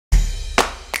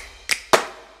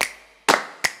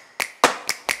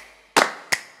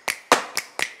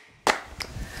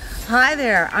Hi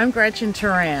there, I'm Gretchen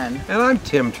Teran. And I'm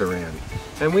Tim Teran.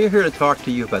 And we're here to talk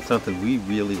to you about something we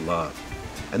really love.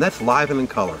 And that's Live and in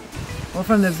Color. Well,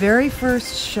 from the very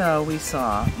first show we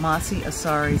saw, Masi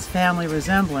Asari's Family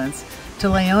Resemblance, to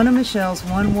Leona Michelle's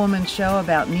one-woman show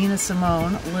about Nina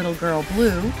Simone, Little Girl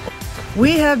Blue,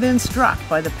 we have been struck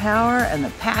by the power and the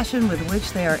passion with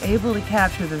which they are able to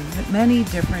capture the many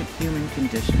different human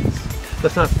conditions.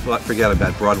 Let's not forget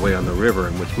about Broadway on the River,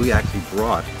 in which we actually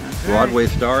brought Broadway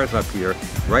stars up here,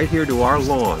 right here to our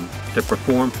lawn, to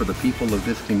perform for the people of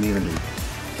this community.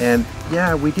 And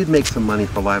yeah, we did make some money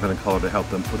for Live and in Color to help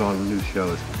them put on new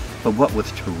shows. But what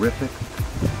was terrific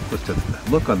was the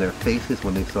look on their faces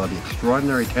when they saw the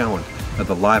extraordinary talent of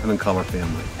the Live and in Color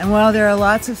family. And while there are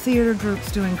lots of theater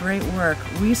groups doing great work,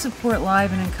 we support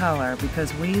Live and in Color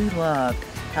because we love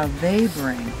how they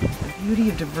bring the beauty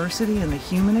of diversity and the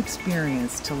human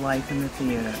experience to life in the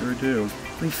theater. Sure do.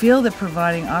 We feel that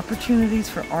providing opportunities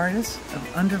for artists of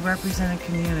underrepresented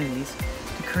communities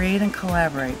to create and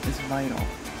collaborate is vital.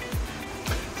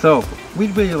 So,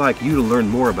 we'd really like you to learn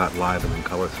more about Live and in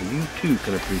Color so you too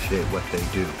can appreciate what they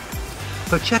do.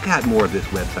 So check out more of this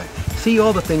website. See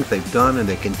all the things they've done and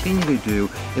they continue to do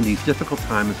in these difficult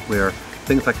times where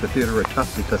things like the theater are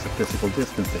tough because of physical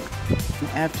distancing.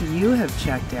 After you have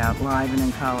checked out Live and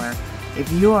in Color,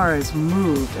 if you are as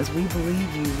moved as we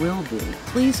believe you will be,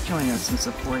 please join us in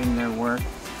supporting their work.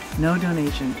 No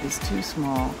donation is too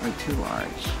small or too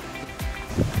large.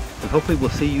 And hopefully we'll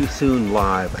see you soon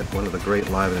live at one of the great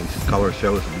Live and in Color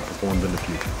shows that we performed in the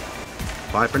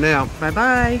future. Bye for now.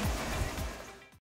 Bye-bye.